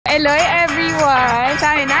Hello everyone!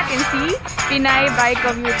 Sabi natin si Pinay by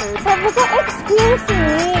Commuter. Sabi ko,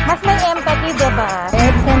 exclusive! Mas may empathy, diba?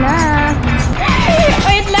 Eto na!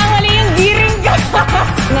 Wait lang, wala yung gearing ka!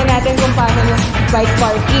 Tingnan natin kung paano yung bike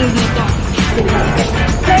parking dito.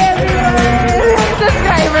 Hello everyone!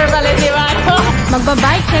 Subscriber pala si Mano.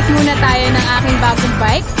 Magba-bike check muna tayo ng aking bagong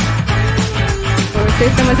bike.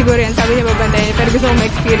 Safe naman siguro yan. Sabi niya babantay niya, pero gusto ko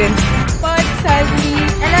ma-experience. Sabi,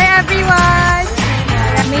 hello everyone!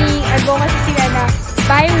 May advocacy sila na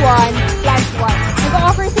buy one, plant one.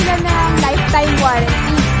 Nag-offer sila ng lifetime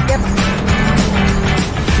warranty. Yep.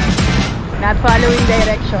 Not following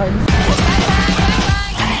directions.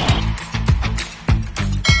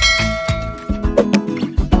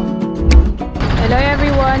 Hello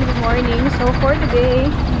everyone, good morning. So for today,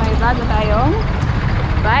 may bago tayong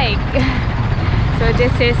bike. So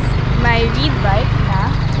this is my Reid bike na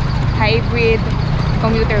hybrid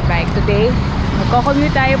commuter bike. Today, magko-commute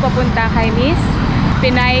tayo papunta kay Miss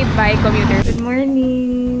Pinay by Commuter. Good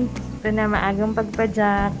morning! Ito na maagang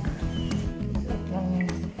pagpa-jack.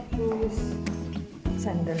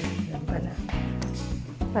 Sandals lang pala.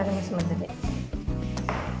 Para mas madali.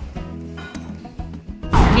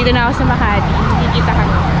 Dito na ako sa Makati. Kikita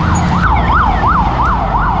kami.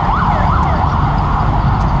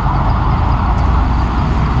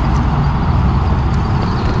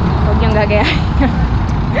 Huwag niyang gagayahin.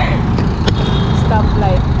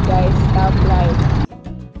 Stoplight, guys. Stoplight.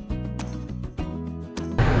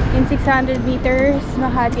 In 600 meters,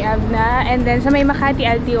 Makati Ave na. And then, sa may Makati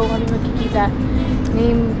LTO kami magkikita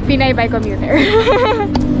ng Pinay by Commuter.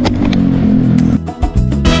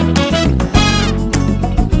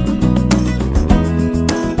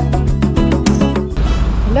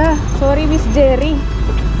 Hala, sorry Miss Geri.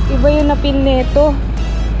 Iba yung napin neto.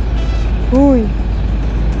 Uy.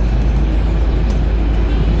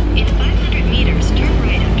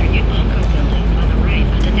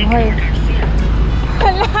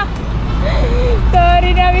 Hala!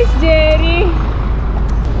 Sorry na, Miss Geri.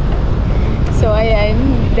 So, ayan.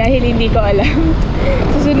 Dahil hindi ko alam.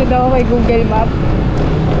 Susunod ako kay Google Map.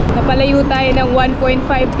 Napalayo tayo ng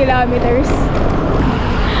 1.5 kilometers.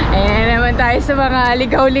 Ayan naman tayo sa mga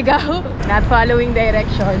ligaw-ligaw. Not following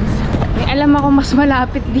directions. May alam ako mas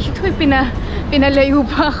malapit dito. Pinalayo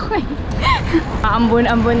pa ako eh.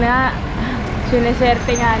 Ambon-ambon na.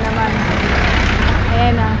 Sineserte nga naman.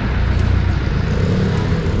 Ayan na.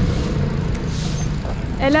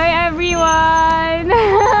 Hello everyone!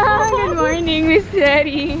 Good morning, Miss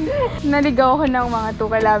Geri. Naligaw ko ng mga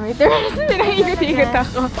 2 kilometers. Pinaikot-ikot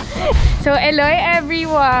ako. So, hello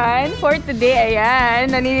everyone! For today,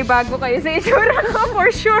 ayan, naninibago kayo sa itsura ko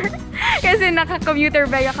for sure. Kasi naka-commuter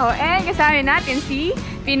bike ako. And kasama natin si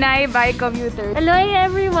Pinay by Commuter. Hello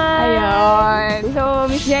everyone! Ayun. So,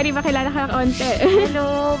 Miss Geri, makilala ka konti.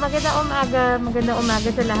 Hello! Magandang umaga. Magandang umaga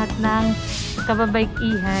sa lahat ng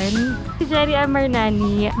kababikeihan. Si Geri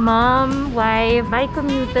Amarnani, mom, wife, by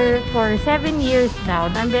Commuter for 7 years now.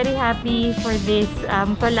 I'm very happy for this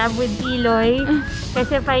collab with Eloy.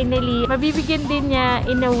 Kasi finally, mabibigyan din niya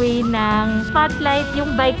in a way ng spotlight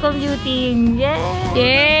yung bike commuting. Yay!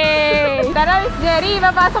 Yay! Tara, Miss Geri!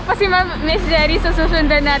 Mapasok pa si Miss Geri. So,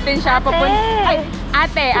 susundan natin siya. Ay,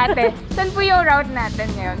 ate. Saan po yung route natin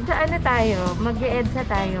ngayon? Sa ano tayo? Mag-e-EDSA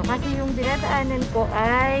tayo. Kasi yung dinadaanan ko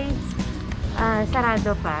ay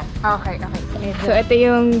sarado pa. Okay. So, ito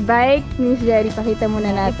yung bike. Miss Geri, pakita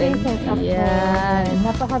muna natin. Ito yung setup ko.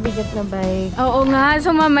 Napakabigat na bike. Oo nga.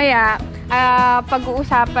 So, mamaya,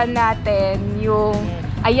 pag-uusapan natin yung,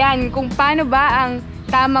 ayan, kung paano ba ang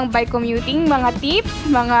tamang bike commuting, mga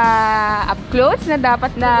tips, mga up-clothes na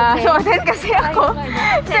dapat na suotin kasi ako.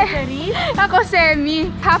 Ako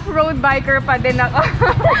semi, half-road biker pa din ako.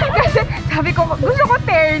 Kasi sabi ko, gusto ko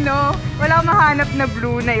terno. Wala akong mahanap na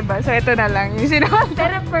blue na iba. So ito na lang yung sinuot.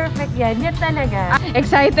 Pero perfect yan. Yan talaga.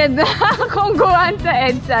 Excited na akong guwan sa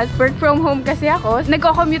EDSA. Work from home kasi ako.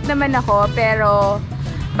 Nagko-commute naman ako, pero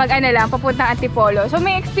pag ano lang, papuntang Antipolo. So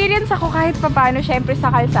may experience ako kahit papano, syempre sa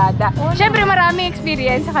kalsada. Syempre maraming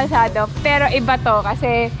experience sa kalsada, pero iba to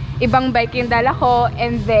kasi ibang bike yung dala ko,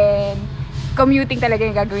 and then commuting talaga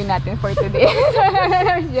yung gagawin natin for today.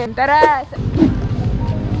 Tara!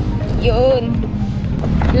 Yun.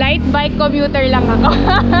 Light bike commuter lang ako.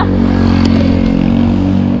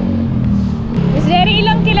 Miss Geri,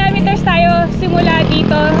 ilang kilometers tayo simula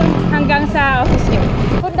dito hanggang sa office niyo?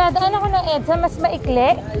 Kung dadaan ako ng EDSA, mas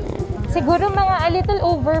maikli. Siguro mga a little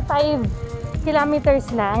over 5 kilometers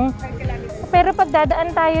lang. Pero pag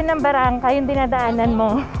dadaan tayo ng barangka, yung dinadaanan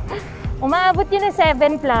mo, umaabot yun ng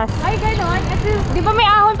 7+. Ay, gano'n? Kasi, di ba may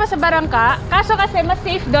ahon pa sa barangka? Kaso kasi, mas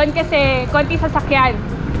safe doon kasi konti sasakyan.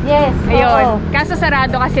 Yes. Ayun. Kaso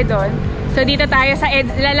sarado kasi doon. So dito tayo sa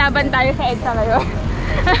EDSA, lalaban tayo sa EDSA ngayon.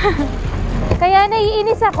 Kaya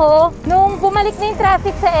naiinis ako nung bumalik na yung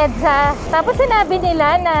traffic sa EDSA. Tapos sinabi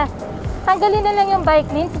nila na tanggalin na lang yung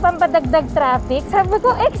bike lanes, pampadagdag traffic. Sabi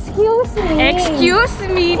ko, excuse me. Excuse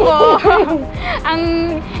me po. Ang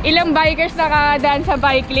ilang bikers nakadaan sa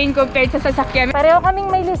bike lane compared sa sasakyan. Pareho kaming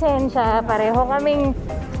may lisensya, pareho kaming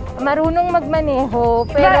marunong magmaneho.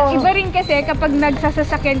 Pero iba rin kasi kapag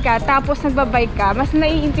nagsasasakyan ka tapos nagbabike ka, mas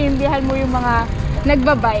naiintindihan mo yung mga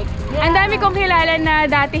nagbabike. Yeah. Ang dami kong kilala na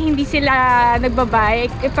dati hindi sila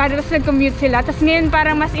nagbabike, parang nag-commute sila, tapos ngayon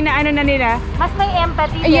parang mas inaano na nila. Mas may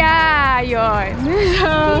empathy. Yeah, yun.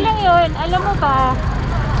 Hindi lang yun. Alam mo ba,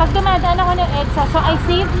 pag dumadaan ako ng EDSA, so I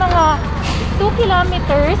saved mga 2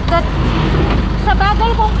 kilometers that sa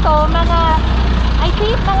bagay kong to, I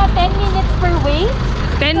saved mga 10 minutes per way.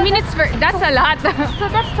 10 minutes per, that's a lot. So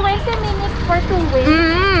that's 20 minutes for 2 ways.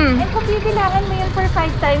 And kung bibilangan mo yun for 5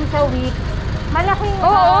 times a week, malaking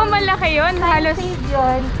malaki yun. Halos save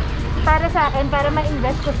yun para sa akin, para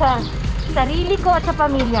ma-invest ko sa sarili ko at sa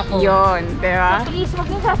pamilya ko. Yun, diba? So please, huwag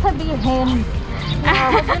niyong sasabihin na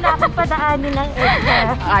huwag nyo na akong padaanin ng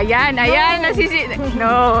EDSA. Ayan,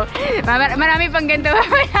 no. Marami pang ganito.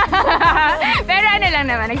 Pero ano lang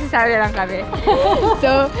naman, nagsasabi lang kami.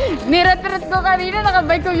 So, nirot-rot ko kanina,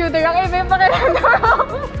 nakabike commuter ako. Iba yung pakiramdam.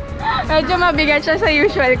 Medyo mabigat siya sa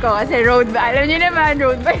usual ko kasi road bike. Alam niyo naman,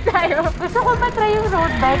 road bike tayo. Gusto ko matry yung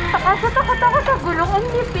road bike. Kaso takot ako sa gulong. Ang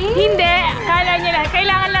nipis. Hindi. Kala niyo lang.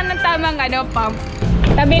 Kailangan lang ng tamang pump.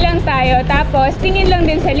 Tabi lang tayo. Tapos, tingin lang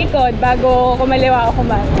din sa likod bago kumaliwa o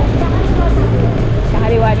kumano. Sa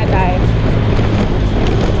kaliwa na tayo.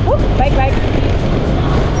 Whoop! Bike, bike.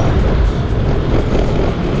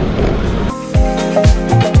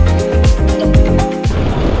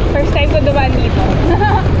 First time ko dumaan dito.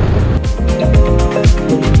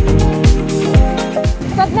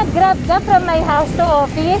 Pag nag-grab ka from my house to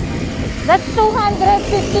office, that's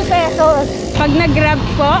 250 pesos. Pag nag-grab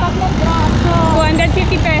po? Pag nag-grab ko.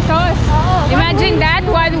 250 pesos. Oo. Imagine that,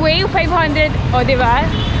 one way, 500. O, diba?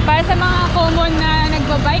 Para sa mga common na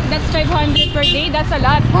nagbabike, that's 500 per day. That's a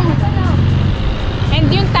lot. And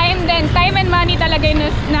yung time din, time and money talaga yung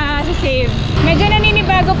na-save. Medyo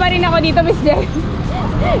naninibago pa rin ako dito, Miss Jen.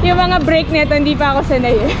 Yung mga brake neto, hindi pa ako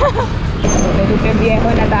sanay. Medyo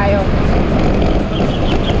viejo na tayo.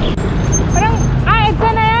 Parang, EDSA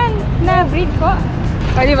na yan, na bridge ko.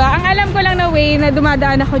 O diba, ang alam ko lang na way na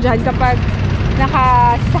dumadaan ako dyan kapag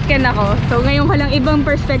nakasakyan ako. So ngayon ko lang ibang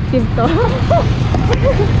perspective to.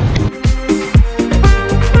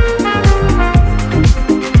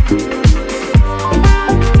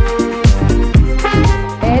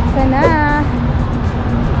 EDSA na.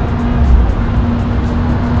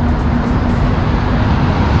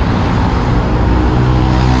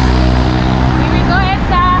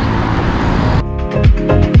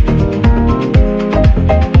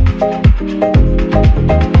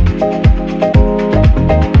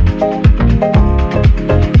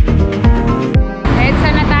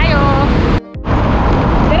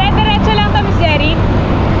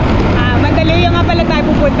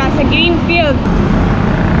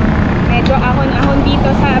 Medyo ahon-ahon dito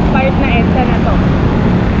sa part na EDSA na to.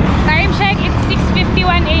 Time check, it's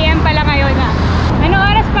 6:51 AM pala ngayon na. Ano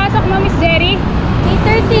oras pasok mo, Miss Geri?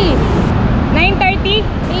 8:30. 9:30?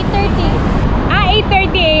 8:30.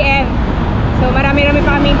 8:30 AM. So marami-rami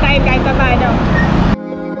pa kaming time kahit pa paano.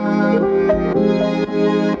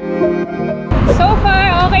 So far,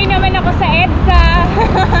 okay naman ako sa EDSA.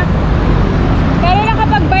 Pero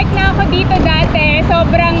nakapag-bike na ako dito dati.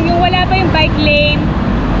 Sobrang yung wala pa yung bike lane.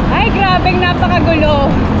 Ay, grabe,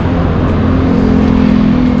 napakagulo.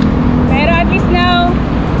 Pero at least now,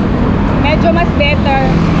 medyo mas better.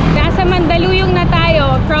 Nasa Mandaluyong na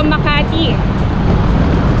tayo from Makati.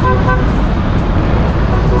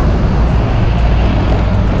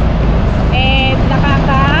 And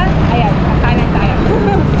ayan, kakanan tayo.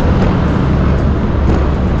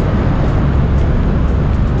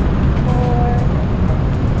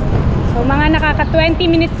 So mga nakaka 20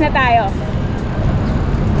 minutes na tayo.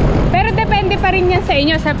 Pero depende pa rin yan sa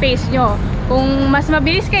inyo, sa pace nyo. Kung mas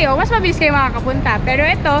mabilis kayo makakapunta. Pero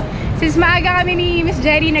ito, since maaga kami ni Miss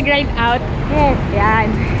Geri nag-ride out, Yes. yan.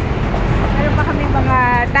 Meron pa kami mga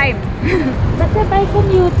time. Basta by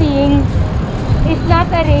commuting is not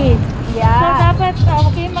a race. Yeah. So dapat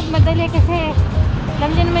huwag kayong magmadali kasi alam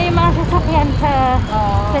niyo naman yung mga sasakyan sa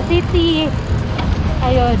city.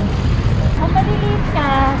 Ayun. Kung malilit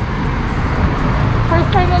ka, first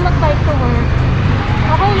time mo mag-bike to work,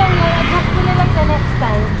 okay lang yun, adjust mo na lang the next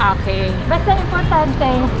time. Okay. Basta importante,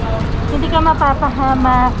 hindi ka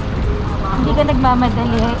mapapahama Hindi ka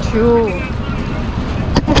nagmamadali. True.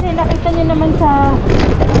 Kasi nakita niyo naman sa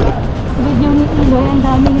video ni Eloy, ang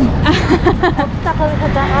daming obstacle sa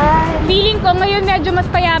daan. Feeling ko ngayon medyo mas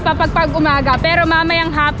payapa pag umaga, pero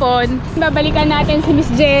mamayang hapon, babalikan natin si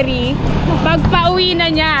Miss Geri pag pauwi na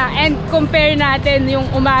niya and compare natin yung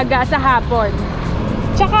umaga sa hapon.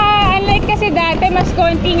 Tsaka unlike kasi dati, mas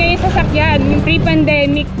konti ngayon sasakyan, yung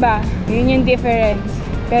pre-pandemic ba, yun yung difference.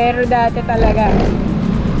 Pero dati talaga,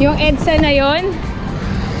 yung EDSA na yun,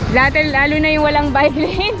 dati lalo na yung walang bike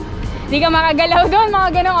lane, di ka makagalaw doon, mga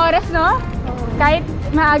ganong oras, no? Kahit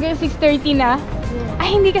maaga yung 6:30 na.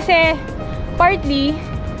 Ay, hindi kasi partly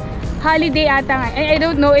holiday ata nga. I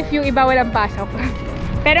don't know if yung iba walang pasok.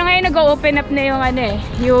 Pero ngayon nag-open up na yung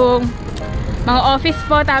yung mga office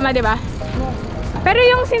po, tama, di ba? Pero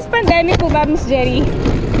yung since pandemic po ba, Miss Geri,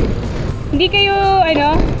 hindi kayo,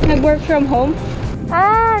 nag-work from home?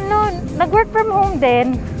 No, nag-work from home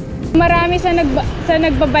din. Marami sa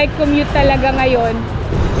nagba-bike commute talaga ngayon.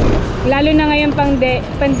 Lalo na ngayon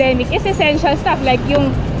pandemic is essential stuff like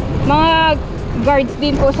yung mga guards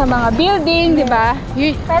din po sa mga building, di ba?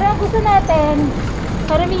 Pero ang gusto natin,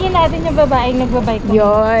 paramihin natin yung babaeng nagbabike.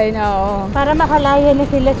 Yun, oo. Para makalaya na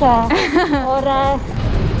sila sa oras.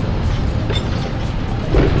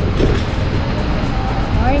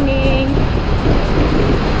 Morning!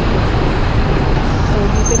 So,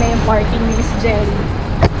 dito na yung parking ni Miss Geri.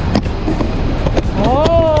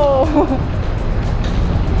 Oh!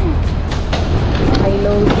 Okay,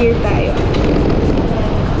 low gear tayo.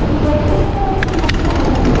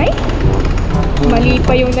 Ay! Mali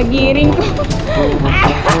pa yung nag-gearing ko.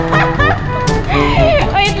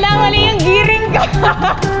 Wait lang, mali yung gearing ko.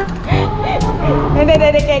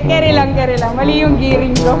 Hindi, carry lang. Mali yung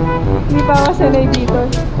gearing ko. Hindi pa ako sanay dito.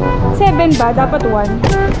 7 ba? Dapat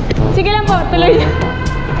 1. Sige lang po, tuloy na.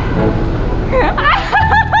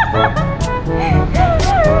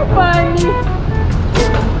 Funny.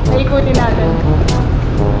 Ikutin natin.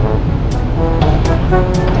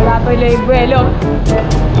 Wala tuloy buwelo.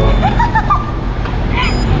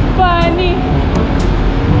 Funny.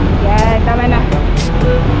 Yan, tama na.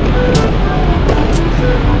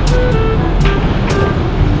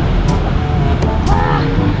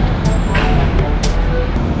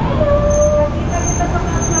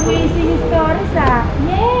 Amazing stories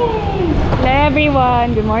Yay! Hello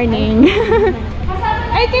everyone, good morning.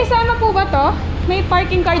 Ay, kasama po ba to? May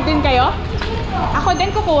parking card din kayo? Ako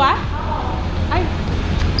din kukuha? Ay.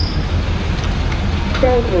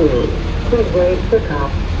 Thank you. Please wait for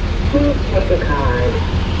cop. Please check the card.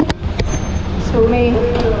 So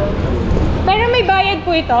pero may bayad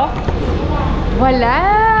po ito? Wala.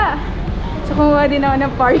 So kumuha din ako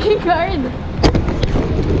ng parking card.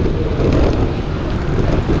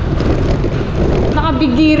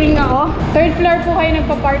 Nakabigiring ako. 3rd floor po kayo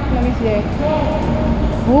nagpa-park na, Miss Geri?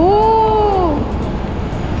 Ooh!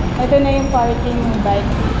 Ito na yung parking ng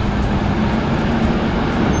bike.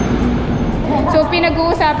 So,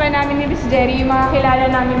 pinag-uusapan namin ni Miss Geri, yung mga kilala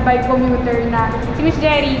namin bike commuter na si Miss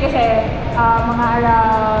Geri kasi mga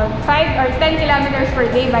around 5 or 10 kilometers per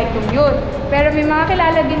day bike commute. Pero may mga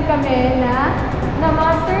kilala din kami na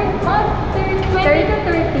mga 20 to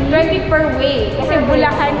 30 per way. Kasi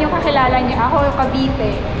Bulacan yung kakilala niya. Ako yung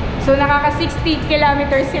Cavite. So, nakaka 60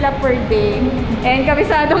 kilometers sila per day. And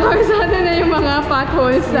kabisado na yung mga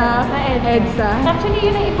potholes sa EDSA. Actually,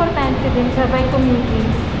 yun ang importante din sa bike commuting.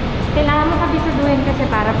 Kailangan mo kabisaduhin kasi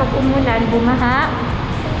para pag umulan, bumaha,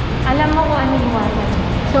 alam mo kung ano iwasan.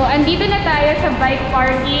 So, andito na tayo sa bike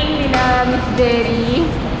parking nila Miss Geri.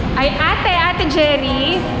 Ay, ate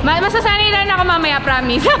Geri. Masasanay na ako mamaya,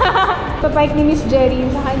 promise. Pa-bike ni Miss Geri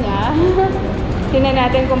sa kanya. Tingnan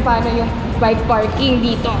natin kung paano yung bike parking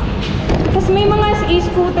dito. Tapos may mga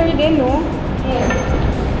e-scooter din, no?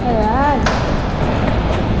 Ayan.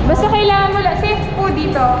 Basta kailangan mo lang. Safe po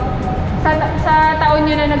dito. Sa taon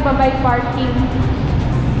nyo na nagba-bike parking.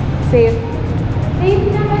 Safe. Safe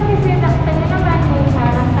naman kasi nakita nyo naman may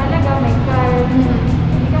harang talaga, may car.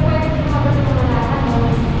 Hindi ka pwede lumabas mo na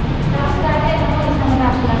tapos dati isang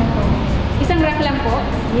rack lang po. Isang rack lang po?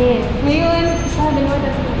 Yes. Ngayon,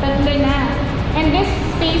 tatlo na. And this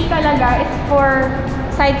space talaga is for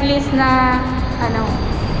cyclists na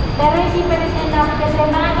Pero hindi pa rin enough kasi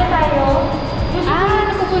maaga tayo.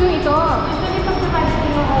 Napupuno ito. Usually pag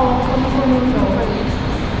napansin ako, pumupuno ito.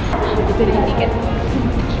 Ito na yung ticket.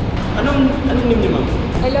 Anong name niyo, ma'am?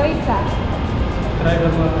 Eloiza.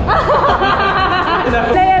 Driver mo. Hello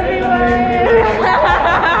everyone!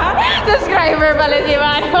 Subscriber pala si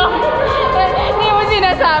Mano. Hindi mo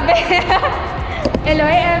sinasabi. Hello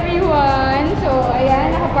everyone! So,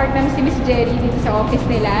 ayan, nakapark namin si Miss Geri dito sa office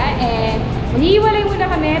nila. And Maghihiwalay muna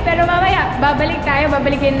kami, pero mamaya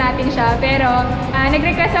babalikin natin siya. Pero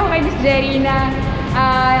nag-request ako kay Miss Geri na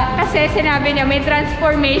kasi sinabi niya may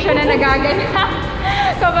transformation na nagaganap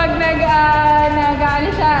kapag nag-ano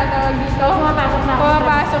siya, tawag dito,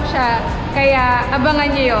 pumapasok siya. Kaya abangan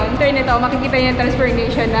niyo yun. After nito, makikita niyo yung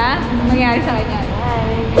transformation na mangyari sa kanya.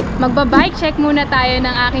 Magba-bike check muna tayo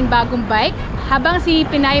ng aking bagong bike habang si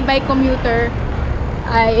Pinay Bike Commuter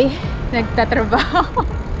ay nagtatrabaho.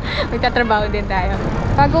 Magtatrabaho din tayo.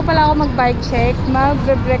 Bago pala ako mag-bike check,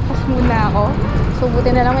 mag-breakfast muna ako. So,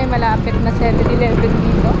 buti na lang may malapit na 7-Eleven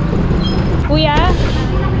dito. Kuya,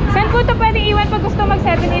 saan po ito pwede iwan pag gusto mag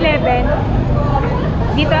 7-Eleven?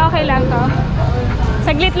 Dito okay lang to.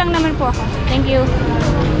 Saglit lang naman po ako. Thank you.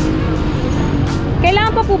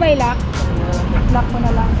 Kailangan pa po ba i-lock? Lock mo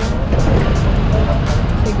na lang.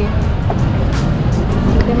 Sige.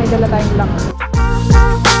 Sige, may dala tayong lock.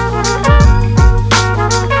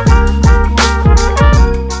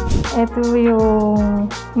 Ito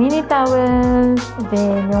yung mini towel,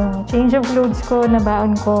 then yung change of clothes ko, na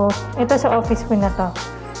baon ko. Ito sa office ko na to.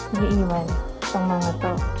 Iiwan. Itong mga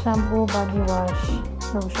to. Shampoo, body wash,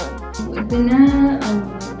 lotion. Ito na,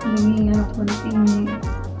 naging konting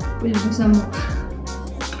pulbo sa mukha.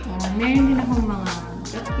 Meron din akong mga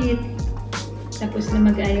kakit, tapos na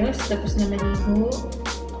mag-ayos, tapos na maligo.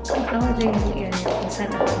 Ito, ready area kung saan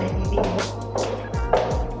ako naliligo.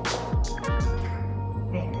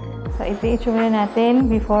 So, ito itsura natin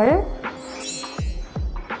before.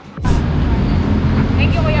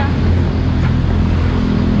 Thank you, kuya.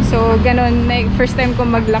 So, ganun, first time ko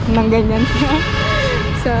mag-lock ng ganyan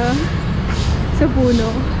sa puno.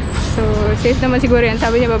 So, safe naman siguro yan.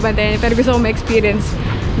 Sabi niya babantayan niya, pero gusto ko ma-experience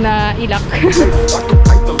na i-lock.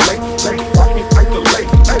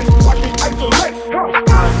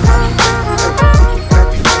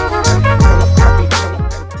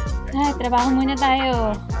 Trabaho muna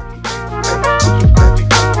tayo.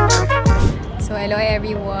 So, hello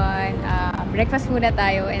everyone. Breakfast muna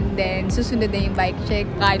tayo and then susunod na yung bike check.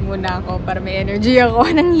 Kain muna ako para may energy ako.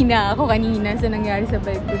 Nanghina ako kanina sa nangyari sa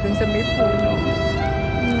bike ko dun sa may puno.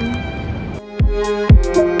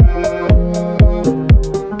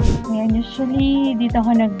 Usually, dito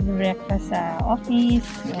ako nag-breakfast sa office.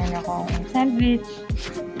 Meron akong sandwich.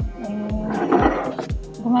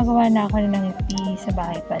 Gumagawa na ako ng tea sa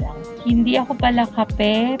bahay pa lang. Hindi ako pala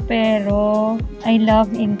kape, pero I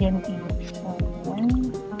love Indian tea. So,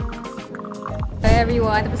 Hi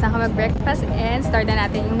everyone! Tapos na ako mag-breakfast and start na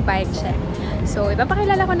natin yung bike check. So,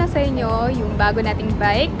 ipapakilala ko na sa inyo yung bago nating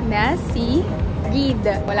bike na si Reid.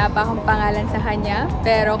 Wala pa akong pangalan sa kanya,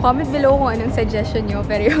 pero comment below kung anong suggestion nyo.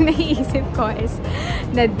 Pero yung naiisip ko is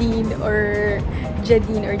Nadine or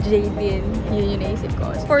Jadine or Jadine. Yun yung naisip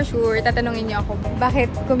ko. For sure, tatanungin nyo ako,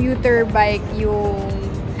 bakit commuter bike yung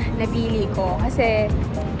napili ko? Kasi,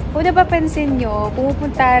 kung napapansin nyo,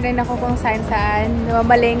 pumupunta rin ako kung saan-saan.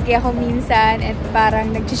 Mamalengke ako minsan at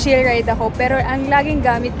parang nag-chill ride ako. Pero ang laging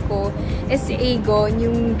gamit ko is si Aegon,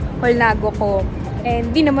 yung Holnago ko.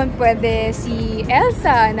 And di naman pwede si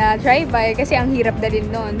Elsa na drive-by kasi ang hirap na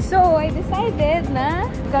rin nun. So, I decided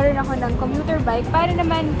na karoon ako ng commuter bike para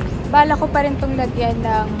naman bala ko pa rin itong lagyan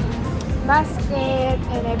ng basket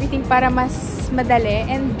and everything para mas madali.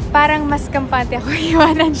 And parang mas kampante ako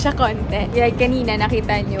iwanan siya konti. Like kanina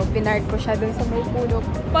nakita nyo, pinark ko siya dun sa may puno.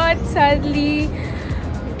 But sadly,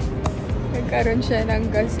 nagkaroon siya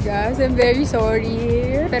ng gas-gas. I'm very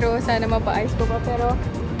sorry. Pero sana mapaayos ko pa. Pero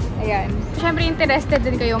ayan. Siyempre, interested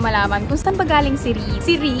din kayo malaman kung saan ba galing si Reid.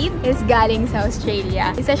 Si Reid is galing sa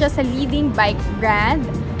Australia. Isa siya sa leading bike brand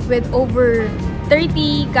with over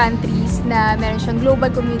 30 countries na meron siyang global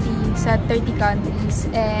community sa 30 countries.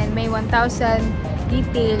 And may 1,000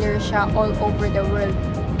 retailers siya all over the world.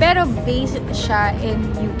 Pero based siya in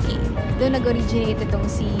UK. Doon nag-originate itong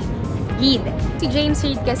si Reid. Si James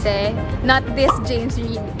Reid kasi, not this James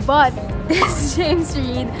Reid, but this James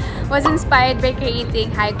Reid was inspired by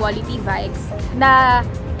creating high-quality bikes na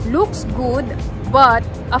looks good but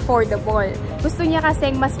affordable. Gusto niya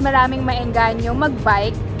kasing mas maraming maengganyo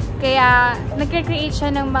mag-bike, kaya nagre-create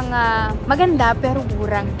siya ng mga maganda pero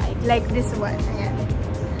murang bike. Like this one. Ayan.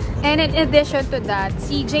 And in addition to that,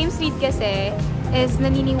 si James Reid kasi is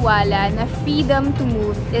naniniwala na freedom to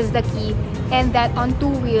move is the key and that on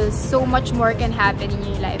two wheels, so much more can happen in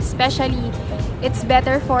your life. Especially, it's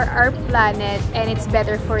better for our planet and it's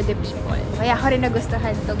better for the people. Kaya ako rin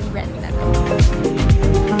nagustuhan itong brand na to.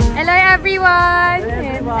 Hello everyone!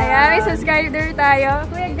 Ayan, may subscriber tayo.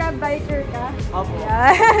 Kuya, grab biker ka? Opo.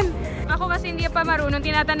 Ayan. Ako kasi hindi pa marunong.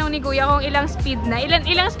 Tinatanong ni Kuya kung ilang speed na.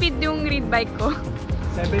 Ilang speed yung Reid bike ko?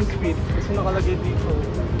 7 speed. Kasi nakalagay dito.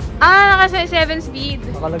 Ah, naka 7 speed.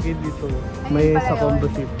 Nakalagay dito. May sa combo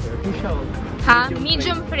shifter. Ito siya. Ha?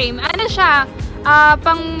 Medium frame. Ano siya?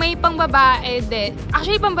 May pang babae din.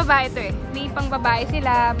 Actually, pang babae ito eh. May pang babae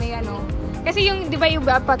sila, may ano. Kasi yung, di ba yung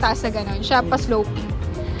pataas na gano'n, siya pa sloping.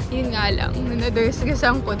 Yun nga lang,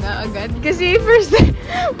 nadarsasan ko na agad. Kasi first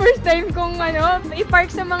time kong ano, i-park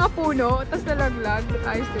sa mga puno, tapos nalaglag.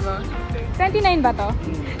 Ayos, di ba? 29 ba to?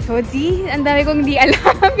 So, see, ang dami kong di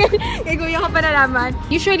alam. Kaya kuya ka pa nalaman.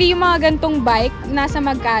 Usually, yung mga gantong bike, nasa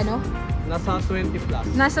magkano? Nasa 20 plus.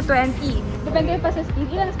 Nasa 20. Depende pa sa speed.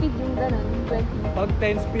 Ilang speed yung gano'n? 20. Pag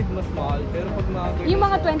 10 speed, mas mahal. Pero pag mga... Yung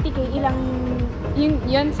mga 20k, ilang...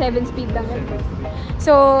 Yun 7 speed lang yun. 7 speed.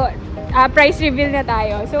 So, price reveal na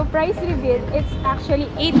tayo. So, price reveal, it's actually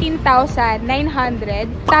 18,900.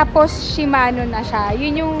 Tapos, Shimano na siya.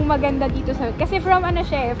 Yun yung maganda dito sa... Kasi from ano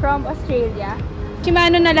siya eh, from Australia.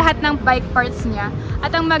 Shimano na lahat ng bike parts niya.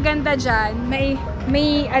 At ang maganda dyan,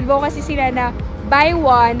 may advocacy sila na buy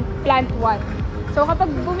one, plant one. So,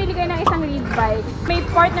 kapag bumili kayo ng isang Reid bike, may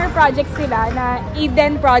partner project sila na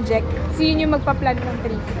Eden project. So, yun yung magpa-plant ng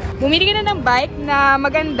tree. Bumili ka na ng bike na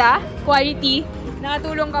maganda, quality,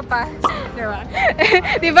 nakatulong ka pa. Diba?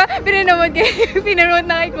 Diba? Pinanood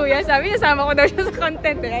na kay Kuya. Sabi, nasama ko daw siya sa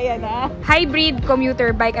content. Ayan na. Hybrid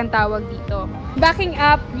commuter bike ang tawag dito. Backing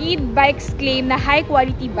up, Reid Bikes claim na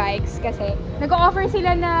high-quality bikes kasi nag-offer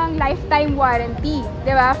sila ng lifetime warranty.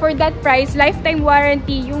 Diba? For that price, lifetime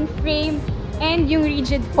warranty, yung frame and yung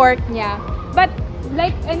rigid fork niya. But,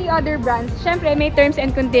 like any other brands, syempre may terms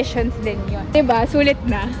and conditions din yun. Diba? Sulit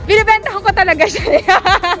na. Binibentahan ko talaga siya.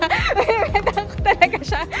 Binibentahan ko talaga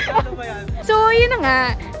siya. Ano ba yan? So, yun na nga.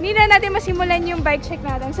 Hindi na natin masimulan yung bike check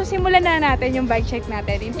natin. So, simulan na natin yung bike check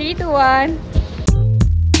natin. In 3, 2, 1...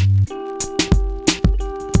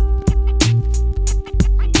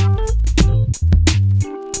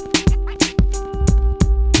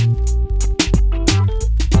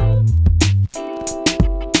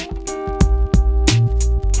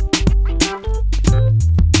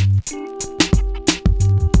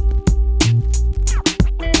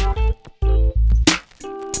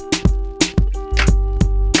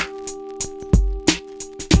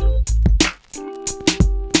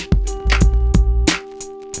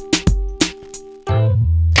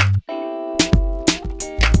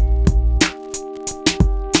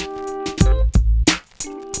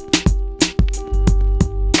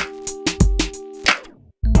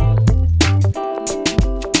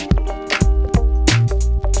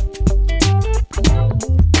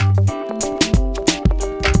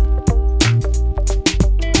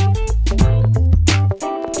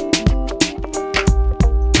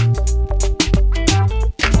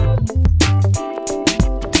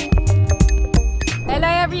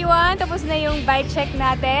 Tapos na yung bike check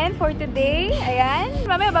natin for today. Ayan.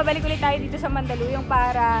 Mamaya babalik ulit tayo dito sa Mandaluyong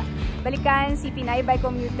para balikan si Pinay by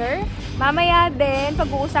Commuter. Mamaya din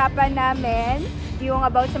pag-uusapan namin yung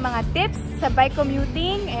about sa mga tips sa bike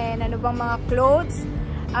commuting and ano bang mga clothes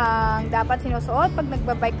ang dapat sinusuot pag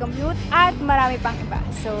nagba-bike commute at marami pang iba.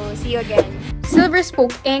 So, see you again. Silver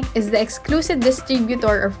Spoke Inc. is the exclusive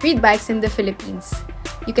distributor of Reid bikes in the Philippines.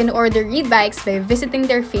 You can order Reid bikes by visiting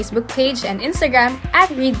their Facebook page and Instagram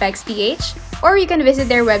at reidbikesph, or you can visit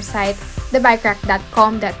their website,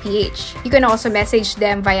 thebikerack.com.ph. You can also message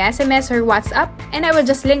them via SMS or WhatsApp, and I will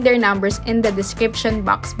just link their numbers in the description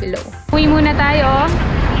box below. Uwi muna tayo.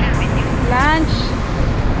 Lunch.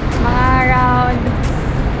 Mga around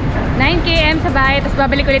 9 km sa bahay, tapos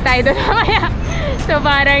babalik ulit tayo doon mamaya. So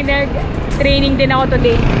parang nag-training din ako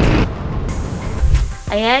today.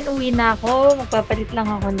 Ayan, uwi na ako. Magpapalit lang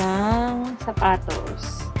ako ng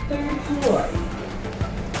sapatos.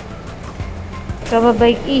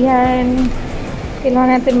 Kababikeihan.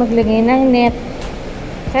 Kailangan natin maglagay ng net.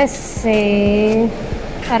 Kasi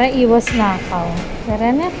para iwas nakaw.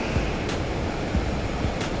 Tara na.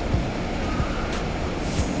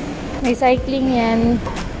 May cycling yan.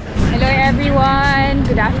 Hello everyone!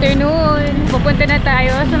 Good afternoon! Pupunta na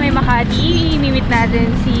tayo sa may Makati. Imimit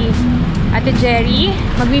natin si Ate Geri.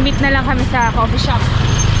 Mag-meet na lang kami sa coffee shop.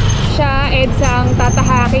 Siya, Edsa, ang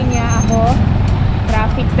tatahakin niya ako.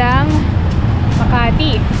 Traffic ng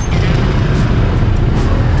Makati.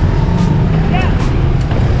 Yeah.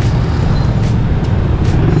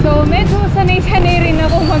 So, medyo sanay-sanay rin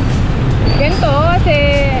ako mag-ganto.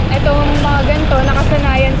 Kasi itong mga ganto,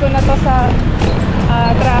 nakasanayan ko na to sa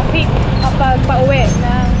traffic kapag pauwi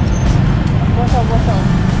ng boso-boso.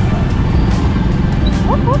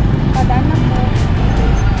 Padaan na po.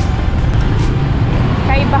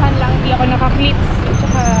 Kaibahan lang, hindi ako naka-clips. At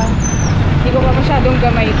saka, hindi ko pa masyadong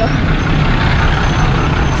gamay ito.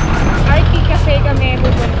 RT kasi kami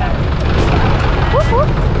pupunta.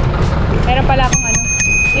 Meron pala akong ano.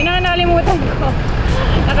 Yun ang nakalimutan ko.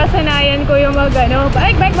 Nakasanayan ko yung mag ano.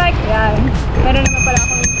 Bike! Yan. Meron naman pala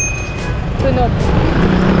akong sunod.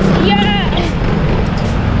 Yeah!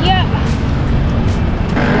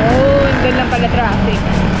 Oh, doon lang pala traffic.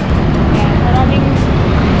 Yan. Maraming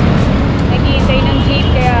naghihintay ng jeep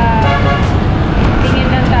kaya tingin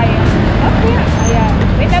lang tayo. Okay. Ayan.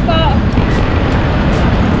 Wait na po.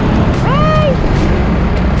 Hi!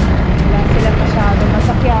 Wala sila masyado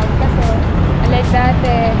masakyan kasi unlike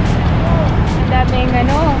dati ang daming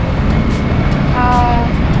ano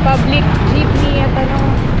public jeepney at ano.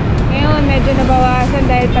 Ngayon medyo nabawasan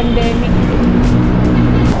dahil pandemic.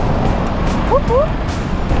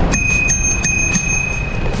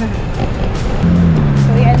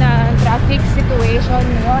 So yan na ang traffic situation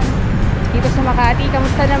ngayon dito sa Makati.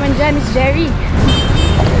 Kamusta naman dyan, Miss Geri?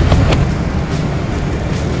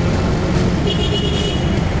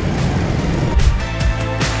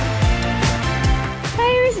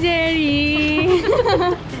 Hi, Miss Geri!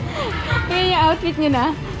 Yan yung outfit nyo na?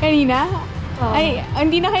 Kanina? Oh. Ay,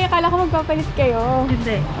 hindi na kayo, kala ko magpapalit kayo.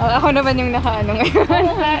 Hindi. Oh, ako naman yung nakaano ngayon.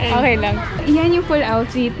 Okay lang. Yan yung full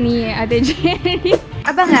outfit ni Ate Geri.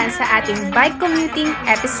 Abangan sa ating bike commuting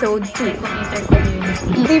episode 2.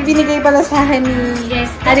 Ito yung binigay pala sa akin ni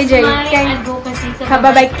Ate Geri. Kaya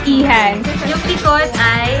kababikeihan. Yung likod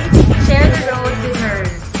ay share the road with her.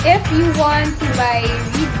 If you want to buy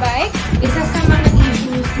Reid bike, Isa sa mga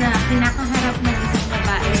issues na pinakaharap ng isang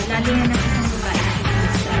babae, lalo na ng isang babae na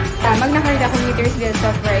Insta. Magna Carta Commuter's Deal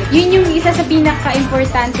Software. Yun yung isa sa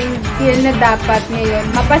pinaka-importanting deal na dapat ngayon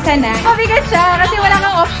mapasa na. Mabigat siya kasi wala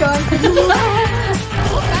kang option.